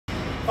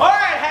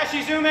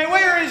Hachizume,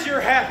 where is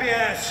your happy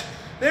ass?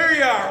 There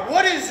you are.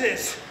 What is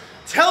this?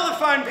 Tell the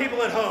fine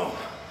people at home.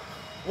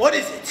 What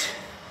is it?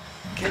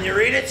 Can you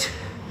read it?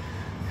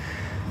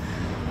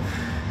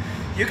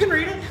 You can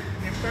read it.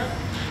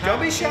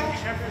 Don't be shy.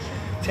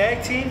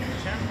 Tag team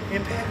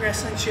Impact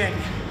Wrestling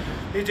Champion.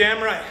 You're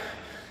damn right.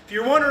 If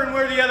you're wondering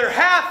where the other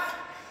half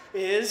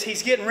is,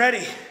 he's getting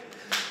ready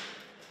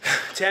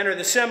to enter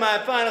the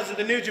semifinals of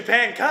the New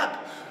Japan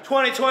Cup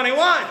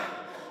 2021.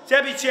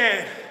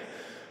 Debbie-chan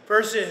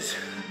versus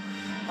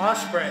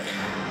Ospreay.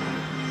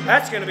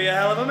 That's gonna be a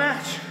hell of a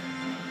match.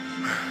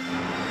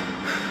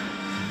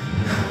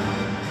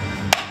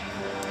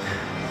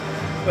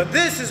 But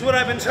this is what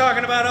I've been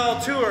talking about all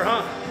tour,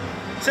 huh?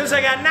 Since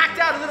I got knocked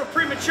out a little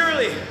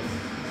prematurely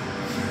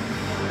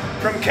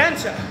from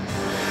Kenta,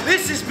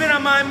 this has been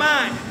on my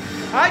mind.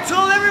 I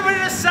told everybody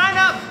to sign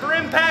up for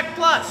Impact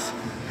Plus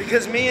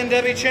because me and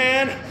Debbie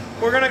Chan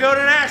were gonna go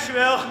to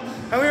Nashville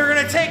and we were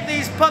gonna take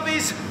these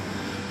puppies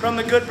from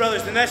the Good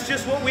Brothers, and that's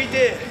just what we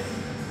did.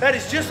 That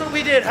is just what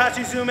we did,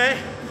 Hachizume.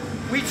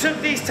 We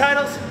took these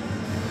titles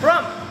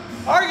from,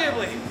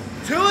 arguably,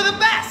 two of the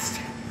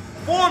best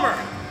former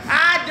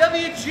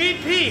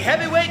IWGP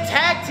Heavyweight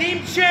Tag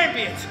Team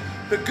Champions,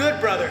 the Good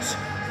Brothers,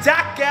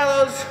 Doc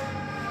Gallows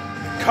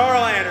and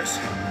Carl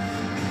Anderson.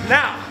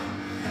 Now,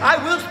 I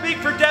will speak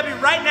for Debbie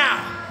right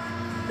now.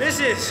 This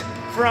is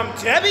from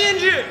Debbie and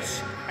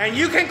Juice, and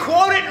you can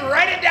quote it and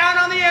write it down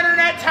on the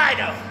internet,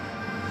 Taito.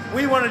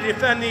 We want to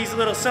defend these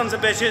little sons of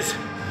bitches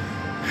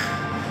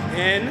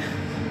in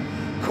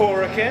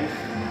Korakuen,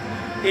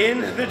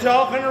 in the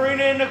Dolphin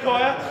Arena in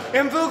Nagoya,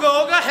 in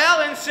Fukuoka,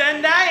 hell, in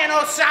Sendai, in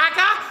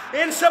Osaka,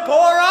 in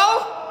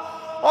Sapporo,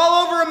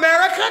 all over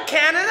America,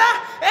 Canada,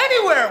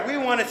 anywhere. We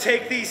want to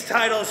take these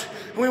titles.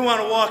 We want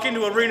to walk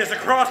into arenas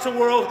across the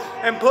world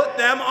and put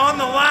them on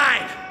the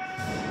line.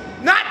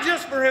 Not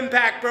just for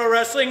Impact Pro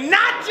Wrestling,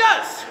 not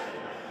just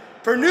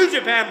for New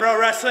Japan Pro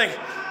Wrestling,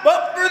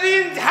 but for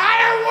the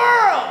entire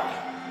world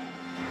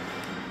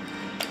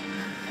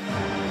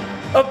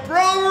of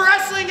pro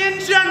wrestling in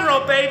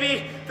general,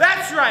 baby.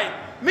 That's right.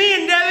 Me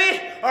and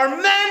Debbie are men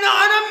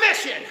on a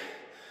mission.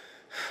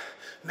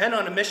 Men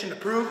on a mission to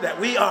prove that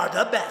we are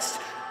the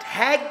best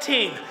tag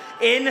team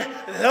in the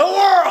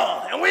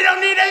world. And we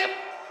don't need a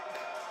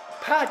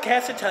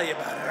podcast to tell you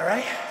about it, all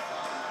right?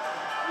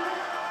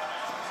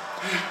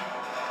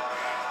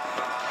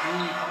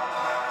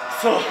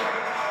 So,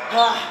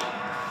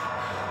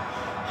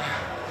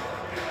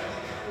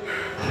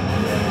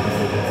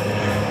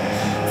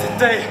 絶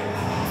対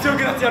強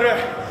くなってやる。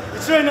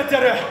一番になって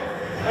やる。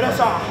皆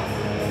さん、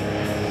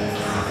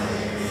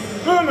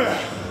ブーム。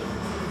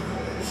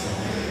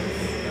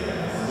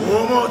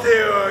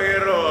表を上げ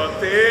ろ、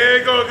帝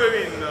国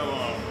民ども。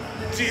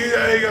時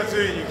代が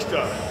ついに来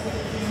た。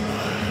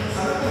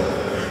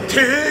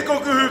帝国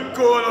復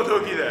興の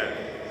時だ。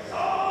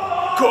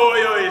今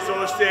宵そ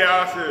して明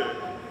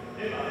日。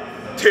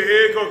帝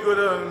国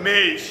の名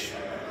手オス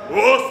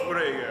プレ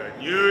イが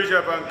ニュージ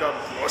ャパンカッ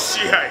プを支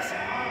配する。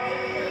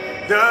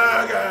だ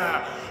が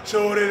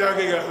それだ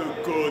けが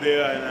復興で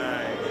はな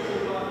い。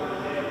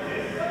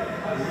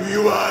我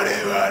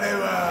々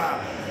は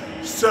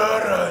さ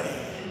らに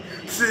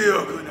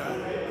強くなる。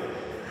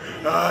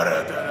新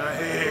たな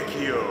兵器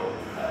を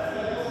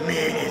身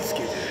につけ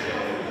て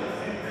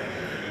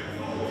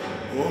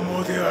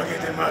表を開け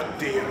て待っ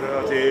ていろ、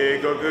帝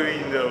国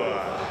民だわ。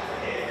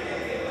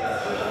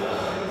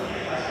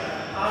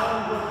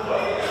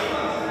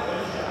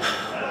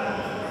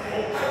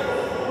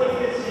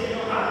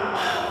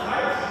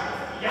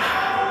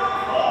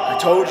I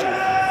told you,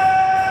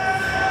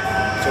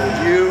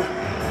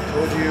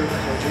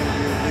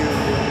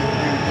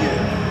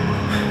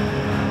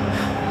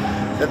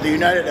 that the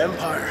United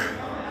Empire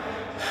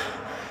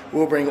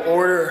will bring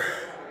order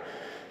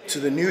to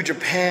the New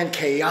Japan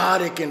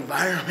chaotic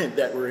environment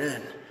that we're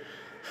in.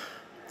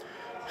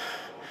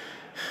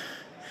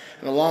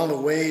 And along the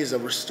ways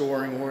of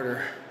restoring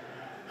order,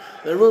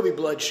 there will be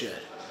bloodshed.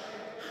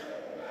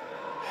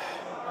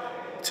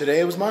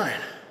 Today was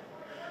mine.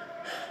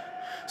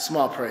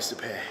 Small price to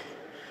pay.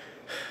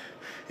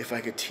 If I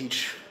could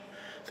teach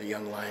the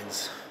young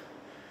lions.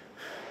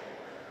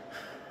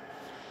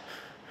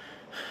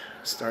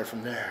 Start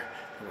from there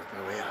and work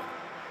my way up.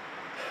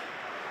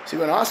 See,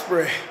 when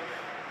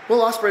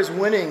Ospreay's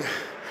winning,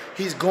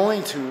 he's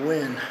going to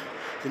win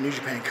the New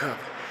Japan Cup.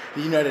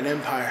 The United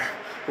Empire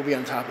will be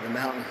on top of the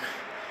mountain.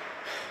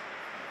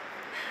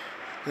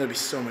 That'll be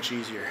so much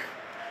easier.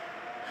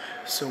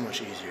 So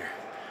much easier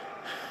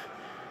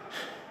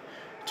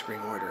to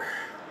bring order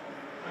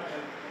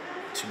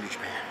to New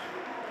Japan.